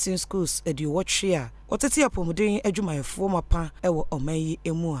eka nursing schools edi wotwe a otete apomuden adwumayefo mapa ewo omanyi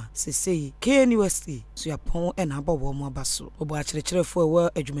emu a sesei KNUST so yapon ena abowo mo abaso obo akyerɛkyerɛfo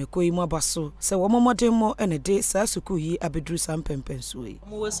ewo adwumayeko yi mo abaso se wo momodem mo ene de sa suku yi abedru sampempenso yi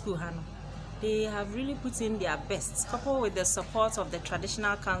mo school ha no. They have really put in their best, coupled with the support of the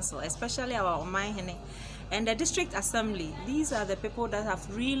traditional council, especially our Omaihene and the district assembly. These are the people that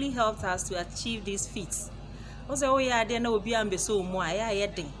have really helped us to achieve these feats. Also, I didn't be so more,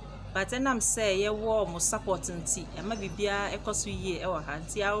 but then I'm saying, yeah, war more supporting tea, and maybe be a year or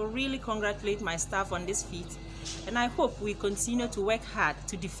hands. I will really congratulate my staff on this feat, and I hope we continue to work hard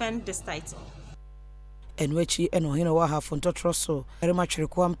to defend this title. Enwechi eno hino wa ha fontotro so erema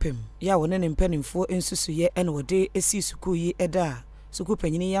kyrekwampem ya wone ne mpanimfo ensusuye eno wode esi suku yi eda suku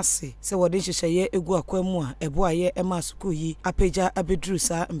panyini yase se wode hyehyeye egu akwamu a ebo aye ema suku yi apeja abedru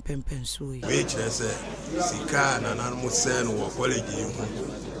sa mpempenso yi we kyerese sika na nanmo se no wo college yi hu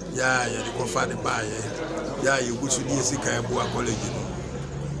ya ye de kofa de baye ya ye gusu di sika ebo a college no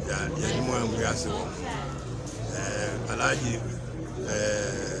ya ye ni mo amu yase wo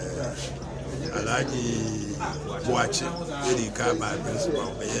Alaji Boache, Erika by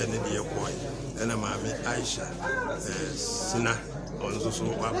principal, Bayani de Boy, and a mammy Aisha Sina on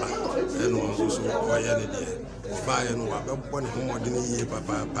Zusu Papa, and on Zusu Boyani, Buy and Wabba, 1 more than a year,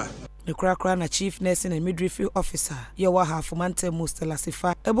 Papa. The Krakra chief nursing and midwifery officer, Yawa half Mante Mustela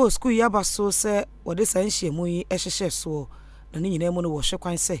Sifa, Ebo school Yaba so say, what this Anshi Mui Eshe so, the name on the washer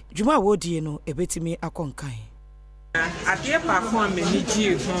say, Juma Wodi no, a bit me a conkai. At the perform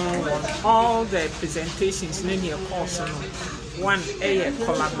all the presentations in your course, one a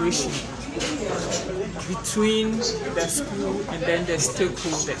collaboration between the school and then the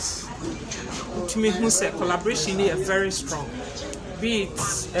stakeholders. To me, who say collaboration is very strong. Be it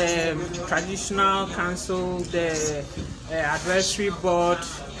traditional council, the advisory board,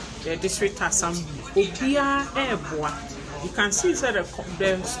 the district assembly, you can see that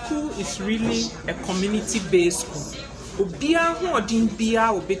the school is really a community-based school. Obia who odin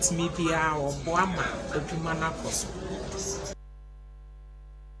bia obetimi bia oboama adwuma na koso.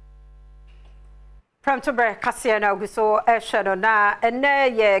 Premtobre Kasee na guso shadow na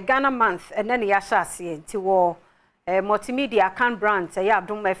ene ye Ghana month ene ne yashase nti wo multimedia can brand ya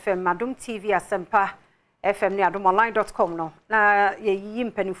Adom FM Adom TV asempa FM ne adomonline.com no na ye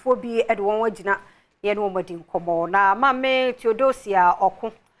yimpanifo bi ede won wagina ye no madi nkomo na mame Theodosia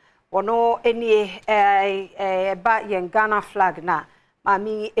Oku wono enie ba yen Ghana flag na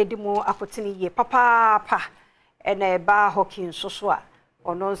mami edimo akotini ye papa ene ba hockey nsoso a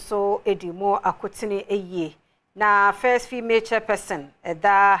ono nso edimo akotini eye na first female chairperson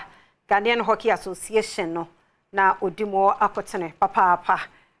da Ghanaian Hockey Association no na odimo akotini papa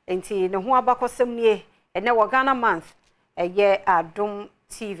enti ne ho abakosem nie ene wo Ghana month eye Adom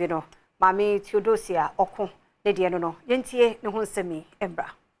TV no mami Theodosia Oko ne de no yentie ne ho nsemi embra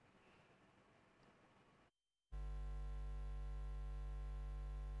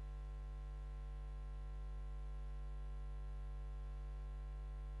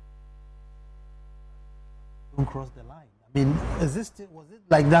cross the line. I mean, was it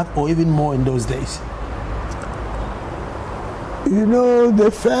like that or even more in those days? You know, the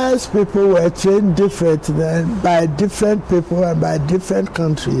first people were trained different than by different people and by different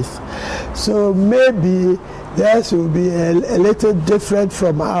countries. So maybe theirs will be a little different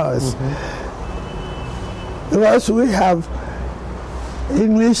from ours. Because we have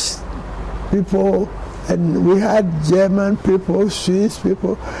English people and we had German people, Swiss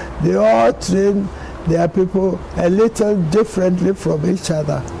people, they all trained their people a little differently from each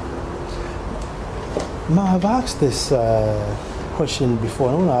other. Ma, I've asked this question before.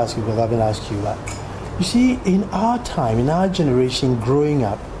 I want to ask you because I haven't asked you that. You see, in our time, in our generation growing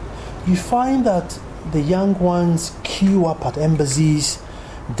up, you find that the young ones queue up at embassies,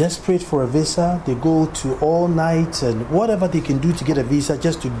 desperate for a visa. They go to all night and whatever they can do to get a visa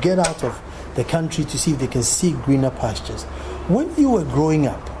just to get out of the country to see if they can see greener pastures. When you were growing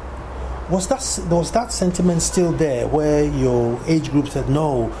up, was that sentiment still there where your age group said,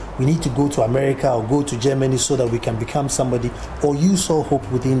 no, we need to go to America or go to Germany so that we can become somebody, or you saw hope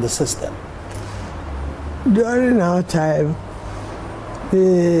within the system? During our time,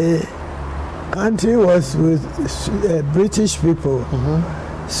 the country was with British people.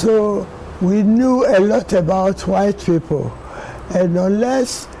 So we knew a lot about white people. And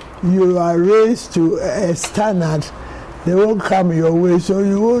unless you are raised to a standard, they won't come your way, so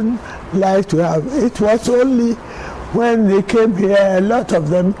you won't like to have. It was only when they came here, a lot of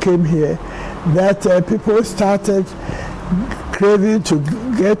them came here, that people started craving to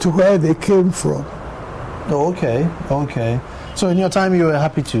get to where they came from. Oh, okay. So in your time you were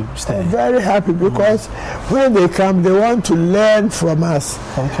happy to stay? I'm very happy because when they come, they want to learn from us.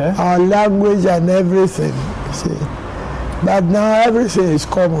 Our language and everything. See? But now everything is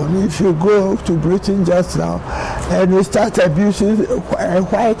common. If you go to Britain just now and you start abusing a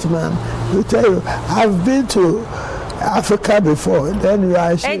white man, we tell you, I've been to Africa before, then you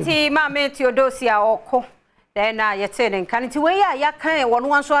are ashamed. Enti mama Theodosia Oko. Then yetene kan nti we ya kan won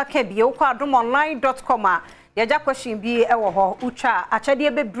wan so aka bi okọ adomonline.com a ye ja question bi e wo ho utwa achade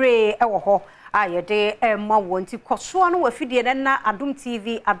bebre e wo ho a ye de ma wo nti koso no wafidie na Adom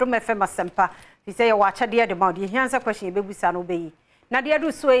TV Adom FM asempa. He say you achade de ma de hiansa question be busa no be yi na de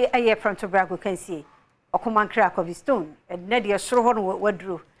adu so e ye Premtobre Kasee okomankra Stone na de soro ho no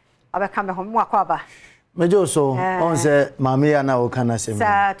waduro abeka me ho mo akwa Mejo so on say mama ya na o kana sem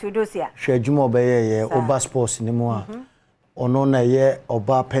sa Theodosia hwadwuma obeye ye oba sports ni mu a ono na ye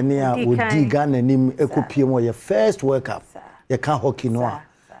oba pani a odi Ghana nim ekopie mo ye first world cup ye ka hockey no a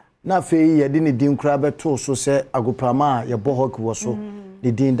na fe ye de ne din kura beto so se agoprama ye bo hockey wo so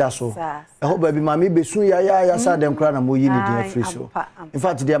ne din da so e ho ba bi mama besu ya sa dem kura na mo yi ne din free so in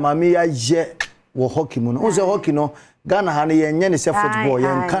fact dia mama ya je wo hockey mu no o se hockey no Ghana ha ne ye nye ne se football ye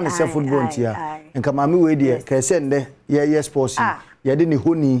kan ne se football ntia nka mama we de ka se nde ye sports ye de ne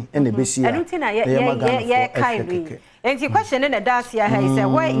honi ene besi ya enti na ye kai we enti question na das ya he say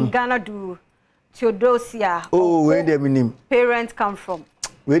where in Ghana do Theodosia oh where dem nim parents come from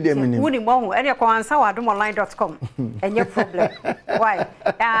where dem nim woni mo ho ene ko ansa wa adomonline.com enye problem why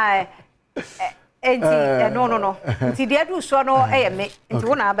enti no enti dia du so no e me enti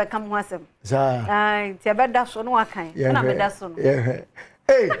wona abeka mo asem za enti abeda so no akan na beda so no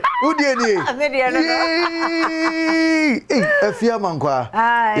hey udie ni afia mankwa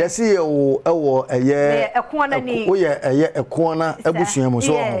yesi ye wo eye ekona ni wo ye eye ekona abusua mu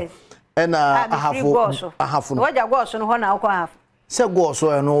so ena ahafu no waja go so no ho na akwa ahafu se go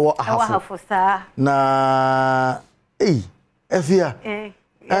so no wo ahafu sa na afia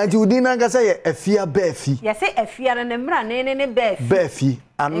anti udina nga say afia befi ya say afia na mra ne befi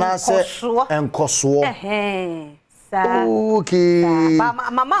anase enkoso sa okay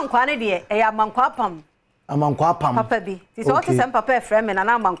mama nkwa ne de e ya mankwa pam papa bi ti so to sem papa e frame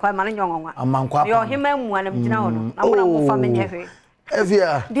na mankwa ma ne nyonwa amankwa yo hima mu anam gina ho no na mo mo fa me nyehwe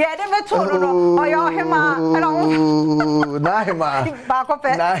Evia. De me to no oyo hima na hima ba ko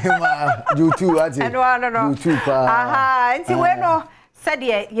pe na hima YouTube ati no YouTube aha nti we no said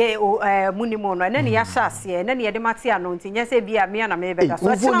ye munimo no na ne ya hyase na ne ye de mate ano nti nya se bia me na me beda so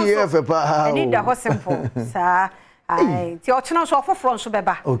I need the simple sa ai ti o chena so ofofro nso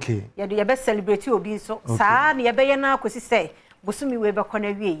beba okay ye de ye be celebrate obi nso sa na ye be ye na akosi se busumi we be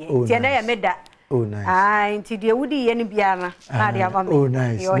kona wie ye ti na ye meda oh nice ai nti de wudi ye ne bia na de aba me oh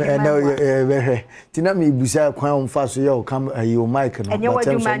nice na very ti na me busa kwan on fa so ye o kam ayo mic no enye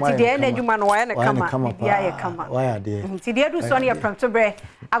waduma nti de na adwuma no wa na kama bia ye kama wa de nti de du so na ye Premtobre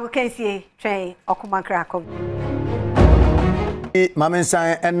agokansie twen okomankra akọ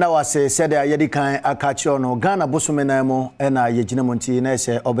Mamensan enna wase sede ayedi kan akachi ono Ghana bosome na mo na yegina monti na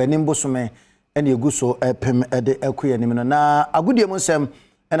se obanim bosome ena eguso epem ede ekoye nim no na agudie mo nsem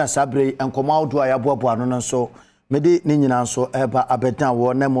ena sabre enkomo awdo ayaboabo ano no so mede ni nyina so eba abedan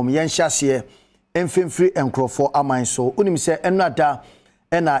wo na mom yen hyase emfemfiri enkrofo aman so unim se enada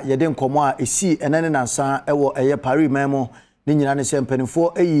ena yede nkomo a esi enane nansan ewo eye Paris memo ni nyina ne se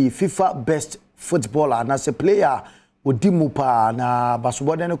mpanifo eyi FIFA best footballer na se player odimu pa na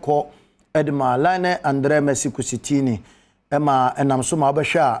basobode ne ko edma line Andre Messi kusitini ema enam so ma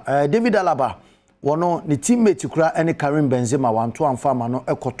obehwa David Alaba wono ne teammate kura ene Karim Benzema wanto amfa ma no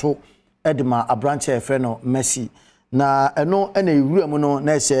ekoto edma abranche efre Messi na eno ene ewura mu no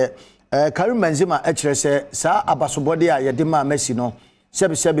na se Karim Benzema ekire se sa abasobode a yedema Messi no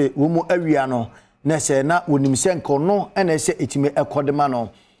sebe wo mu awia no na se na wonimse nkono ene se etime ekodema no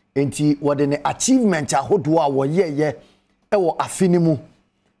enti wode ne achievement ahodo a woyeye ewo afinimu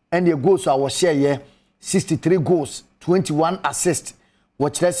and the goals a wo share 63 goals 21 assists wo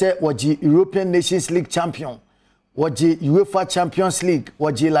se woji European Nations League champion woji UEFA Champions League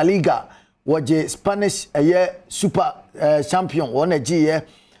woji La Liga woji Spanish super champion wona ji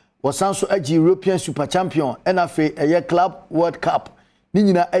wo sanso agi European super champion enafe club World Cup ni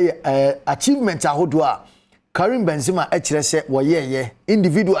nyina achievement ahodo a Karim Benzema ekire se woyeye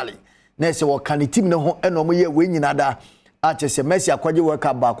individually na se wo kan team ne ho enom ye we nyina da a che se Messi akwaje World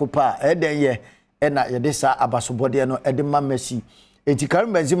Cup ba ko pa eden ye na ye de sa abasobode no ede ma Messi enti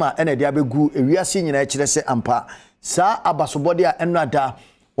Karim Benzema na de abegu ewiase nyina ekire se ampa sa abasobode a eno ada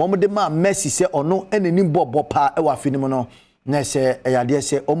wo mo de ma Messi se ono enanim bobo pa e wa finim no na se yade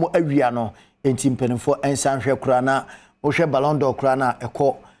se omo awia no enti mpenfo ensan hwe kura na wo hwe Ballon d'Or kura na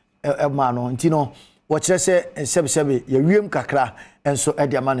ekọ ma no enti no wachire se sebe ya wiem kakra enso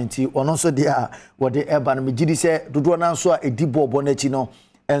ede amanenti ono so dia wode eba no megidi se dodo na nso a edi bobo na chi no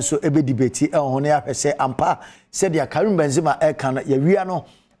enso ebe debate ehone ahwese ampa se dia Karim Benzema kan ya wia no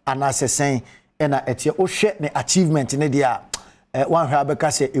anasesen ena etie o hwe ne achievement ne dia wan hwa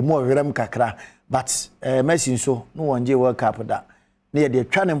beka se emu owerem kakra but Messi nso no wonje World Cup da ne ye de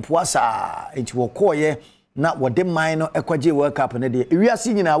twa ne mpoasa enti wo koye na wode man no ekwaje World Cup ne de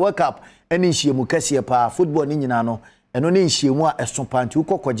ewiase nyina World Cup eni nhyiemu kase pa football ni nyina no eno ne nhyiemu a esompanti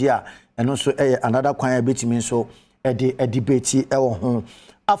ukokwaje a eno so another kwan a betimi nso de debate ewo ho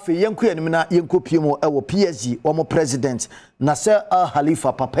afi yenku yanim na yenkopie mu ewo PSG omo president Nasser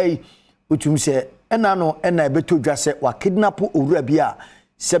Al-Khalifa papai utum se ena no ena beto dwase wa kidnap owura bi a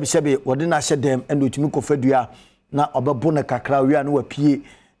sebe wode na hyedem ena utumi kofadua na obebo ne kakra wi na wapie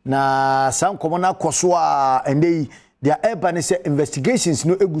na sankomo na koso a endei their urban say investigations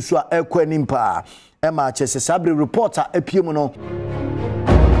no egusu a ekwa nimpa ema chese sabre reporter epiem no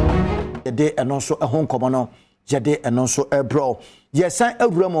de enonso ehonkomo no jede enonso ebro yesan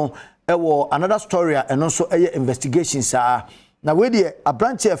awuramo ewo another story a enonso eye investigations a na we de a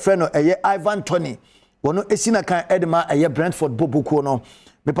branch e friend no eye Ivan Tony wono esina kan edema eye Brentford bobuko no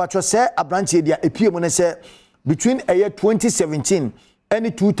me patro say a branch e dia epiem no say between eye 2017 and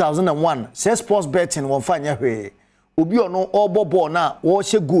 2001 say sports betting won fanya hwe obi ono obobo na wo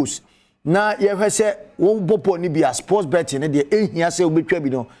hye goals na ye hwese wo bobo ni bia sports betting ne de ehia se obetwa bi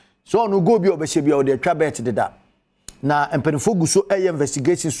no so ono go bi obehye bia o de twa bet deda na empenfo guso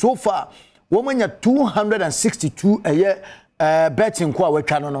investigation so far wo manya 262 betting ko a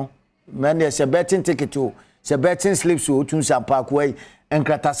wetwa no man se betting ticket o se betting slips o tun sampa ko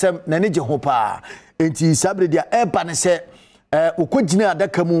enkratasem na ne je ho pa enti sabre dia eba ne se ukogina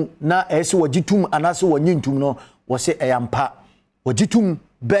adaka mu na ese wagitum anase wanyintum no wo se eyampa wagitum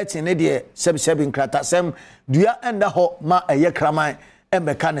betting ne de sebe nkratasem dua enda ho ma eye kraman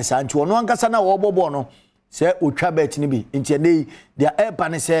embeka ne sa nti ono ankasa na wo bobo no se otwa bet ne bi nti nei dia eba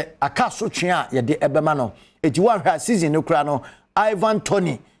ne se akaso twe a ye de ebema no eti wa hwa season ne kra no Ivan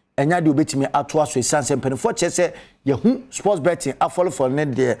Tony enya de obetimi ato aso esanse mpenfo chese ye hu sports betting afolo for ne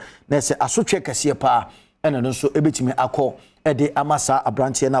de na se asotwe kase pa ena no so ebetimi akọ ede amasa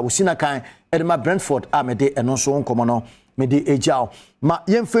abranche na wosina kan ede ma Brentford amede eno so nkomo no mede ejao ma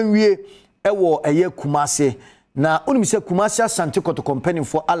yemfanwie ewo eye kumase na onim se Kumasi Asante Kotoko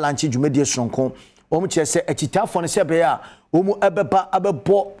mpanimfo alanche dwumadie sonko omu kye se akitafo ne se be ya omu ebeba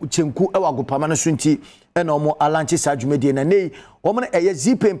abebo chenku ewa agopama no so nti ena omu alanche sa dwumadie na nei omu ne eye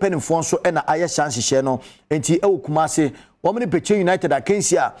zipe mpanimfo nso ena aye chance hye no enti ewo Kumasi omu ne Beche United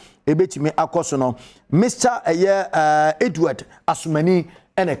akensi a ebetimi akoso no Mr. Edward Asumani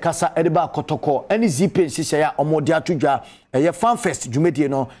ene kasa edeba Kotoko eni zipe nhye ya omu de atodwa eye fanfest dwumadie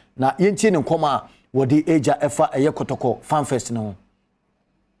no na yentie ne nkoma wodi eja efa eye Kotoko fanfest no.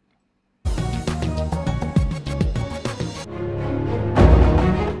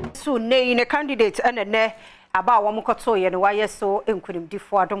 So ne candidate ne aba wo mkoto ye ne waye so enkunim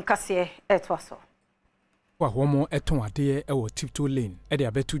difo Adom Kasee etwaso wa homo eton ade e wo tiptoe lane e de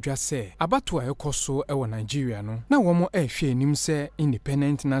abetudwa se abato ekoso e wo Nigeria no na womo ehwe enim se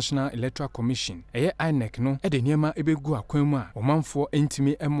Independent National Electoral Commission eye INEC no e de niema ebegu akwan mu a omanfo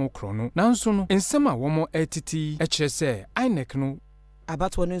entimi emokro no nanso no ensema womo etiti e kire se INEC no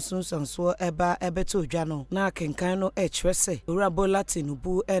abato no nsunsanso eba ebeto dwa no na kenkan no e kire se owura Bola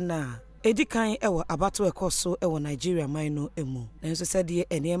Tinubu ena edikan ewo abato ekoso ewo Nigeria man no emu nanso sede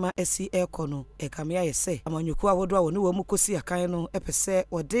eniema esi ekono ekamia yese amanyoku awodo a woni wo mukosi akan no epese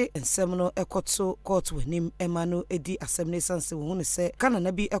wode ensem no ekoto court wanim ema no edi assembly sanse wo hunu se kana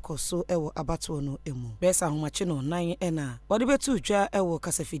na bi ekoso ewo abato no emu besa homache no nan ena wode betu dwa ewo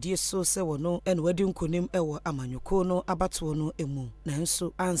kasafidie so se wo no ena wadi nkonim ewo amanyoku no abato no emu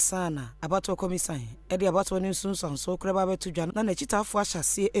nanso ansana abato komisan edi abato no nsunsanso kreba betu dwa na chitafo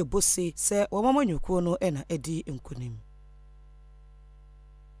ahyase ebosi se wamamanyuko no ena edi nkunim.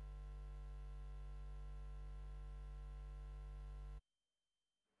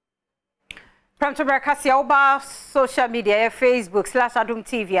 Premtobre Kasee oba social media Facebook /Adom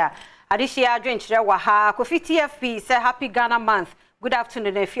TV adishia adwenkyere wa ha Kofi TFP say happy Ghana month. Good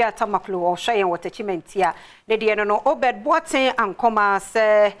afternoon if you are tamaklo or shayen watachmentia ne de no Obed Boateng ankoma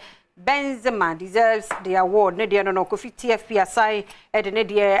say Benzema deserves the award. Ne no Kofi TFP assign ne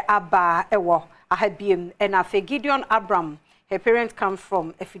de aba ewo ahabiem and afe Gideon Abram. Her parents come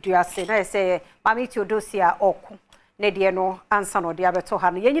from Efiduase. Na say Mami Theodosia Oku. Ne de no answer no de abeto ha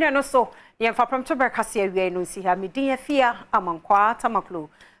no. Yenyina no so ye mfa Premtobre Kasee awie no si ha me din afia amankwa tamaklo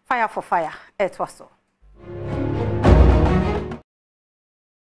fire for fire etwaso.